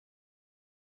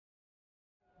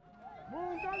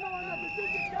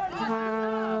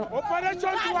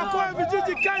Operation Tuwakoe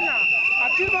Vijiji Kenya.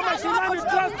 Akiba Mashinani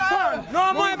Trust Fund.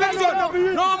 No more eviction!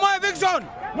 No more eviction!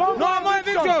 No more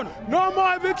eviction! No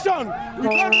more eviction! We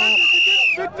don't want to be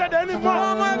evicted anymore.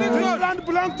 No more eviction! This land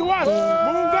belongs to us.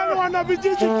 Muungano wana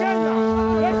Vijiji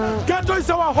Kenya. Ghetto is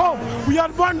our home. We are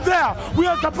born there. We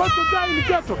are supposed to die in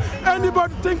ghetto.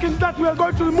 Anybody thinking that we are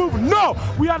going to move? No!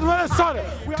 We are very sorry.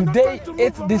 Today,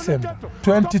 8th December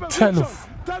 2012,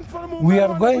 we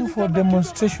are going for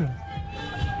demonstration.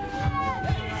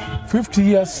 50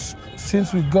 years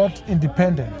since we got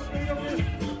independence.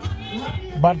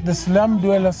 But the slum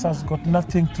dwellers has got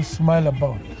nothing to smile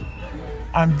about.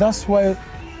 And that's why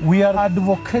we are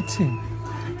advocating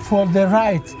for the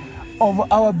right of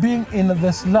our being in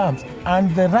the slums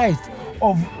and the right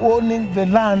of owning the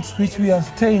lands which we are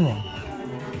staying on.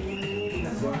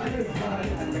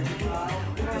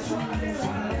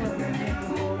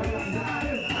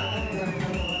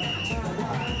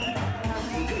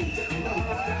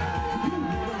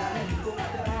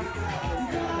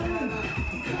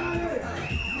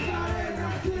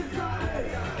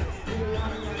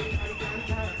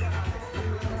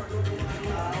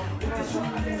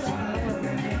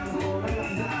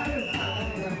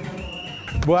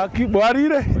 My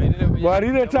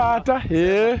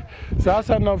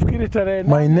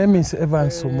name is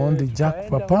Evans Omondi Jack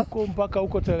Papa.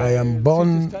 I am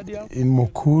born in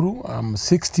Mukuru. I'm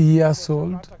 60 years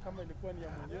old.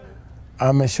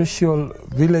 I'm a social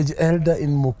village elder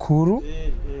in Mukuru.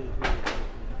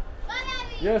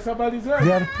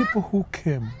 There are people who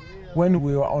came when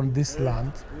we were on this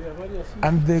land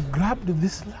and they grabbed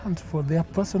this land for their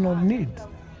personal need.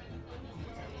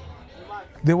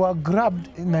 They were grabbed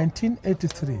in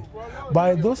 1983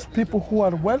 by those people who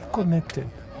are well connected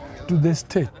to the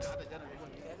state,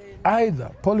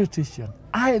 either politicians,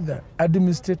 either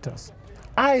administrators,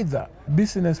 either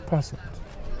business persons.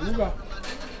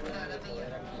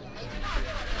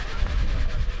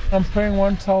 I'm paying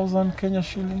 1,000 Kenya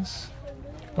shillings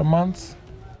per month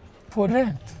for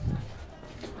rent.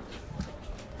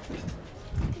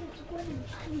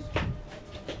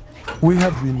 We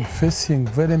have been facing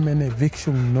very many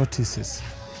eviction notices.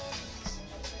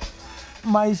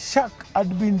 My shack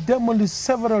had been demolished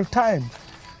several times,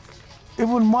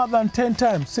 even more than 10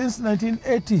 times, since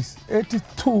 1980s,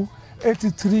 82,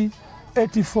 83,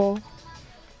 84.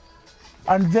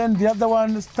 And then the other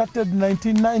one started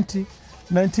 1990,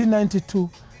 1992,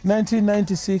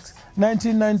 1996,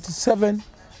 1997,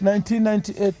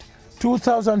 1998,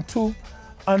 2002,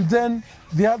 and then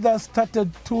the other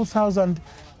started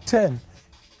 2010.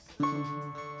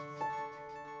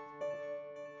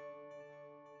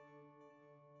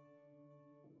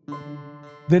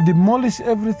 They demolish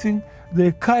everything,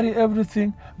 they carry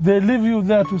everything, they leave you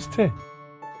there to stay.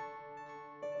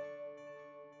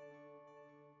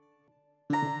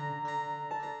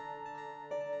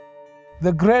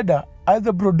 The grader,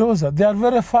 either bulldozer, they are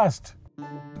very fast.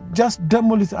 Just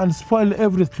demolish and spoil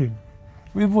everything,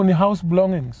 even house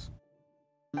belongings.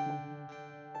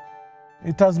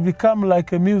 It has become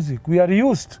like a music. We are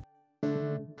used.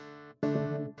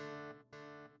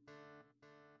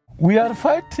 We are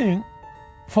fighting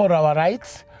for our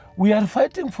rights. We are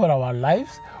fighting for our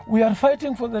lives. We are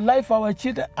fighting for the life of our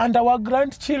children and our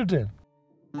grandchildren.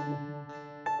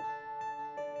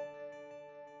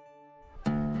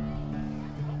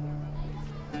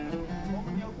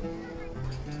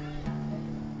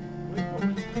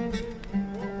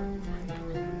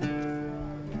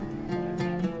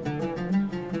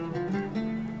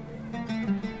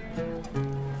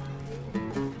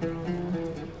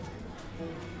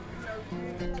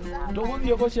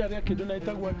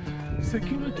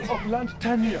 Security of land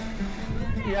tenure.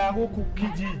 Ya huku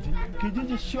kijiji.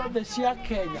 Kijiji sio the sia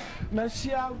Kenya. Na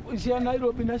sia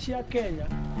Nairobi na sia Kenya.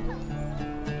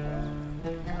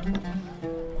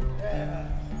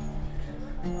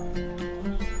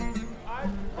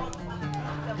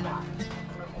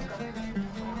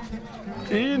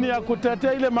 Hii ni ya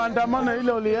kutetea ile maandamano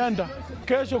ile ulienda.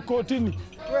 Kesho kotini.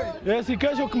 Yes,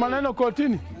 kesho maneno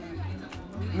kotini.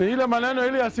 Ni ile maneno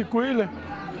ile ya siku ile.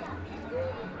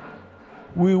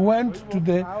 We went to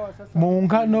the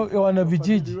Muungano wana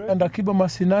Vijiji and Akiba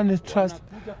Mashinani Trust,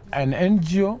 an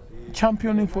NGO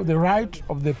championing for the right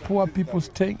of the poor people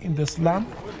staying in the slum.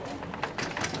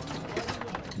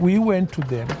 We went to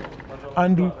them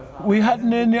and we had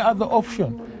any other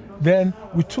option. Then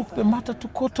we took the matter to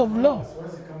court of law.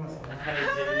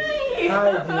 Hi.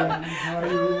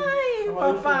 Hi,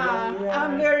 Papa.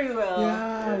 I'm very well.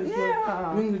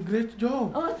 Yeah. Doing a great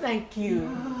job. Oh, thank you.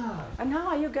 Yeah. And how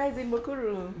are you guys in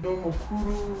Mukuru?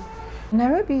 Mukuru.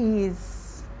 Nairobi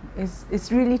is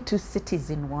really two cities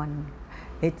in one.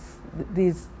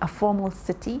 There's a formal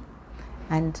city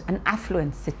and an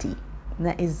affluent city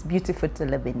that is beautiful to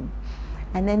live in.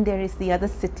 And then there is the other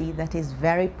city that is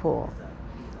very poor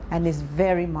and is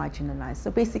very marginalized.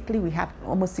 So basically we have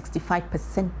almost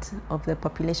 65% of the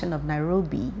population of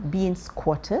Nairobi being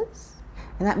squatters.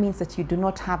 And that means that you do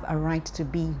not have a right to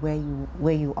be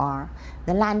where you are.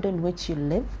 The land on which you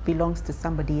live belongs to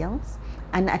somebody else.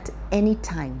 And at any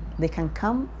time they can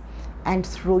come and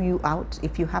throw you out.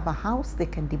 If you have a house, they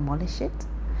can demolish it.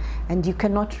 And you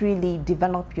cannot really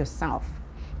develop yourself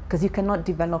because you cannot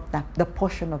develop the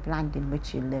portion of land in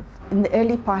which you live. In the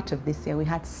early part of this year, we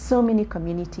had so many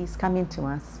communities coming to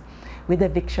us with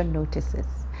eviction notices.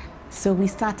 So we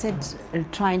started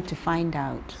trying to find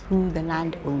out who the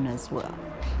landowners were.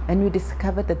 And we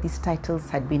discovered that these titles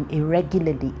had been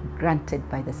irregularly granted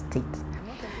by the state.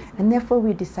 And therefore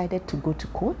we decided to go to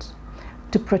court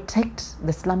to protect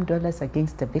the slum dwellers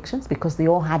against evictions because they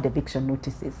all had eviction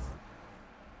notices.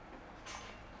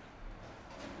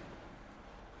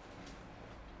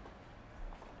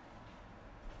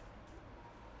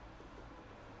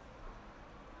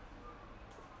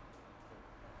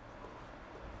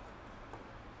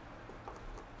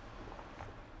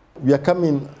 We are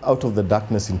coming out of the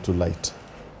darkness into light.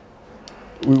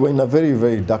 We were in a very,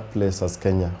 very dark place as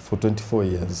Kenya for 24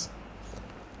 years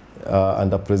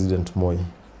under President Moi.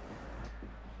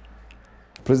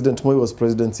 President Moi was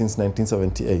president since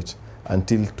 1978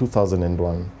 until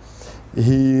 2001.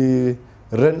 He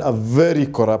ran a very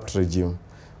corrupt regime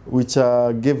which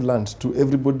gave land to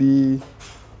everybody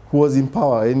who was in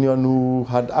power, anyone who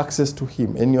had access to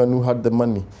him, anyone who had the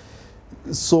money.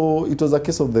 So it was a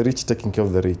case of the rich taking care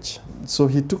of the rich. So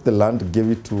he took the land, gave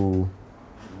it to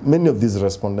many of these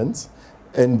respondents,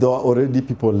 and there were already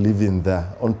people living there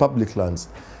on public lands.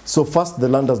 So first the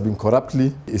land has been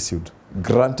corruptly issued,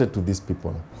 granted to these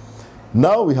people.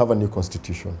 Now we have a new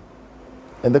constitution.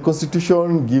 And the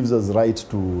constitution gives us right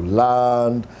to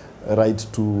land, right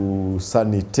to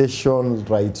sanitation,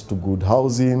 right to good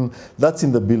housing. That's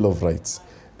in the Bill of Rights.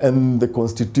 And the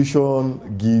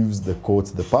constitution gives the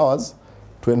courts the powers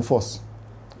to enforce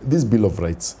this Bill of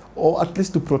Rights, or at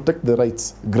least to protect the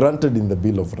rights granted in the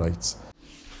Bill of Rights.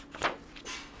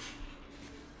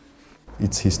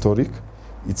 It's historic,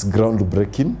 it's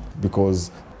groundbreaking,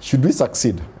 because should we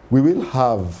succeed, we will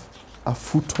have a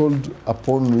foothold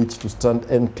upon which to stand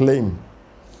and claim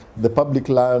the public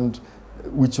land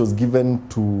which was given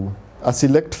to a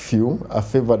select few, a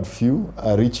favored few,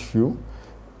 a rich few,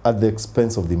 at the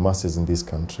expense of the masses in this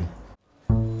country.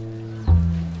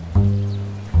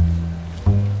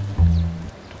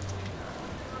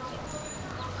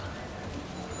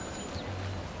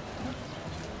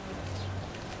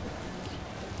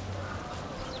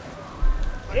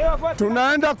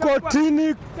 Tunaenda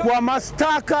kotini kwa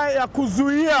mashtaka ya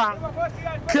kuzuia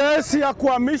kesi ya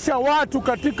kuhamisha watu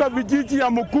katika vijiji ya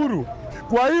Mukuru.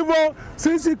 Kwa hivyo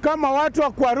sisi kama watu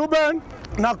wa kwa Ruben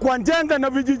na kwa Njenga na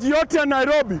vijiji yote ya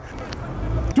Nairobi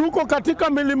tuko katika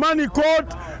Milimani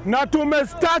Court na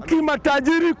tumestaki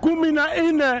matajiri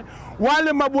 14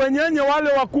 wale mabwenyenye wale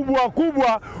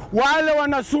wakubwa wale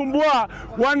wanasumbua,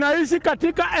 wanaishi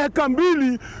katika eka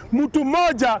 2 mtu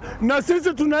mmoja, na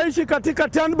sisi tunaishi katika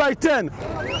 10 by 10.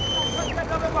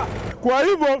 Kwa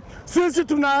hivyo sisi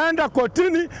tunaenda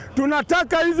kotini,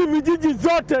 tunataka hizi vijiji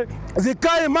zote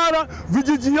zikae imara,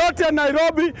 vijiji yote ya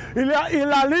Nairobi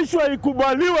ilalishwe,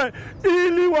 ikubaliwe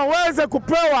ili waweze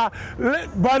kupewa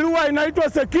barua inaitwa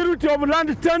Security of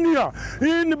Land Tenure.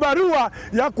 Hii ni barua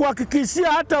ya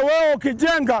kuhakikishia hata wewe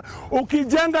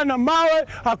ukijenga na mawe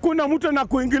hakuna mtu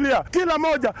anakuingilia. Kila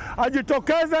moja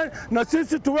ajitokeze na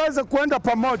sisi tuweze kuenda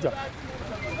pamoja.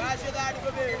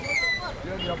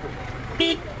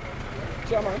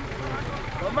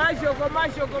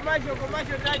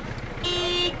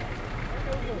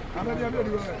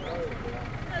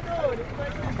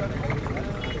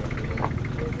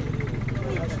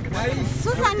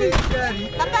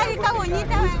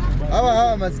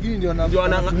 Hawa maskini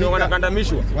ndio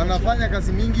wanakandamishwa. Wanafanya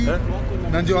kazi mingi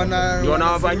na ndio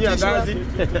wanawafanyia kazi.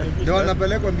 Ndio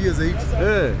wanapelekwa mbio zaidi.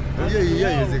 Hiyo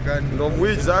haiwezekani. Ndio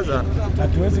mwizi sasa.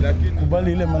 Hatuwezi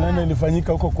kubali ile maneno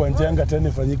ilifanyika huko kwa Njenga tena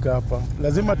ifanyika hapa.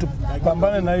 Lazima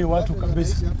tupambane na hii watu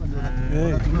kabisa.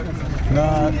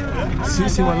 Na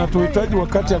sisi wanatuhitaji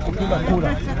wakati ya kupiga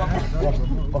kura.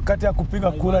 Wakati ya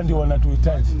kupiga kura ndio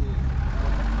wanatuhitaji.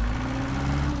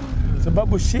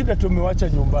 Sababu shida tumewacha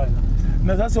nyumbani.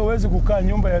 Na sasa huwezi kukaa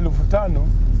nyumba ya 1500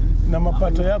 na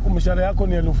mapato yako, mshahara yako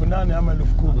ni 8,000 ama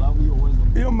 10,000.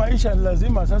 Hiyo maisha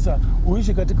lazima sasa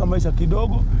uishi katika maisha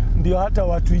kidogo, ndio hata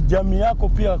watu jamii yako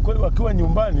pia wakiwa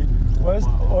nyumbani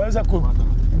waweza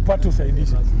kupata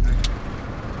usaidizi.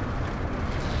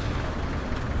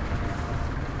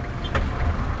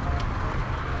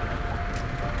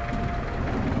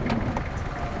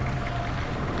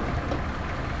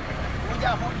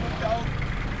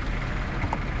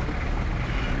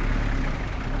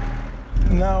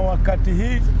 Na wakati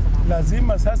hii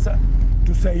lazima sasa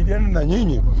tusaidiane na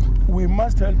nyinyi. We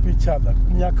must help each other.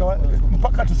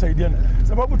 Mpaka tusaidiane.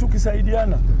 Sababu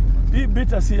tukisaidiana, hii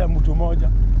vita si ya mtu mmoja.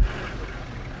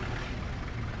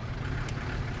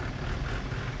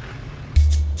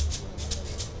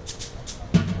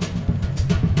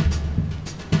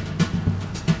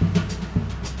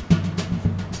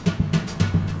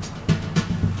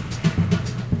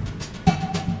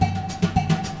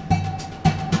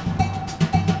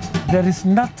 There is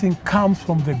nothing comes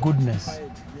from the goodness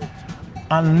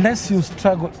unless you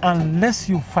struggle, unless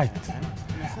you fight.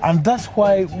 And that's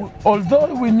why,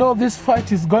 although we know this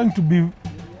fight is going to be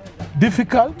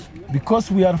difficult,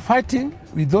 because we are fighting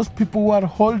with those people who are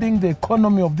holding the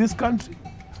economy of this country,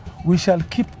 we shall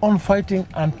keep on fighting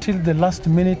until the last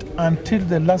minute, until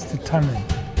the last eternity.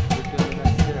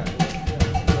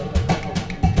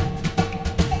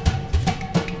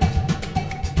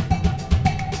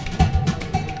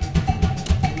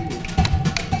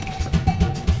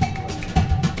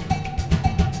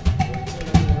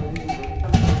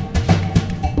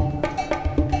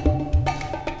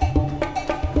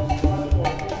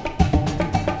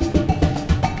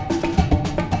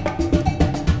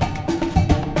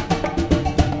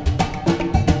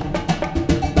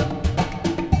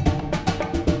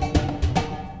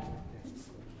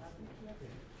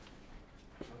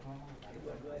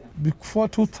 Before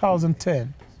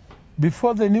 2010,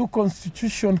 before the new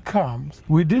constitution comes,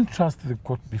 we didn't trust the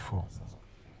court before.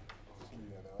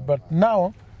 But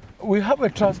now, we have a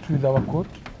trust with our court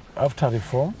after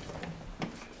reform.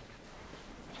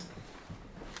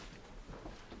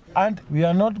 And we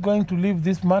are not going to leave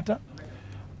this matter.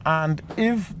 And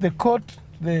if the court,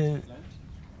 the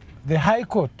High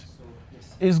Court,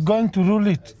 is going to rule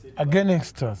it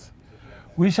against us,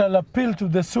 we shall appeal to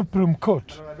the Supreme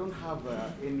Court. I don't have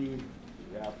any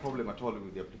problem at all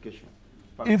with the application.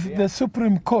 If the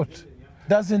Supreme Court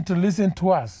doesn't listen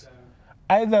to us,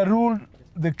 either rule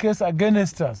the case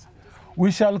against us,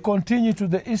 we shall continue to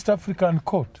the East African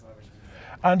Court.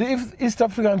 And if East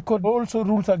African Court also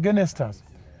rules against us,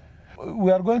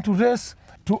 we are going to race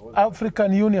to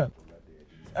African Union.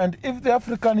 And if the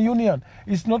African Union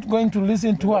is not going to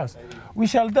listen to us, we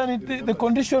shall then, the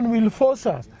condition will force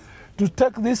us to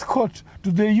take this court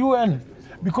to the UN,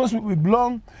 because we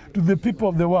belong to the people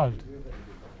of the world.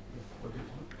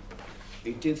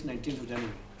 18th, 19th of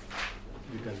January.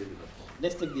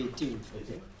 Let's take the 18th.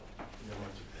 Okay.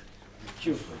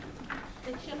 Sure.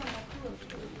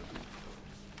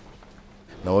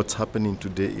 Now what's happening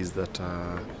today is that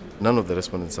none of the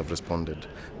respondents have responded,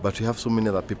 but we have so many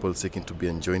other people seeking to be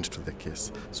enjoined to the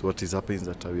case. So what is happening is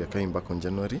that we are coming back on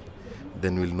January,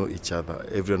 then we'll know each other.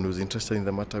 Everyone who's interested in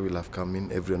the matter will have come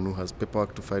in. Everyone who has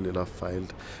paperwork to file will have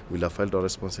filed. We'll have filed our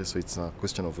responses, so it's a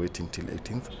question of waiting till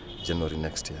 18th January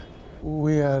next year.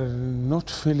 We are not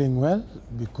feeling well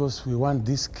because we want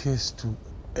this case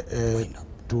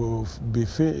to be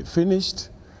finished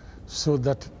so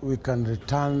that we can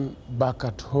return back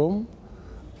at home,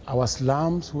 our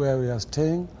slums where we are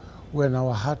staying, when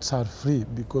our hearts are free,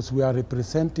 because we are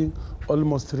representing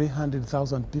almost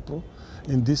 300,000 people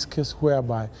in this case,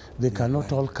 whereby they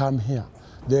cannot all come here.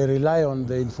 They rely on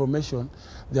the information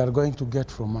they are going to get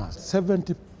from us.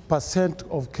 70%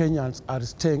 of Kenyans are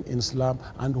staying in slum,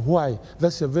 and why?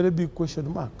 That's a very big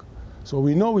question mark. So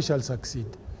we know we shall succeed.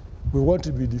 We want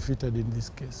to be defeated in this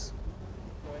case.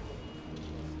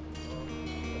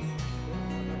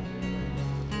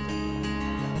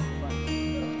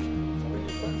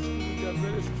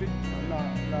 Very strict.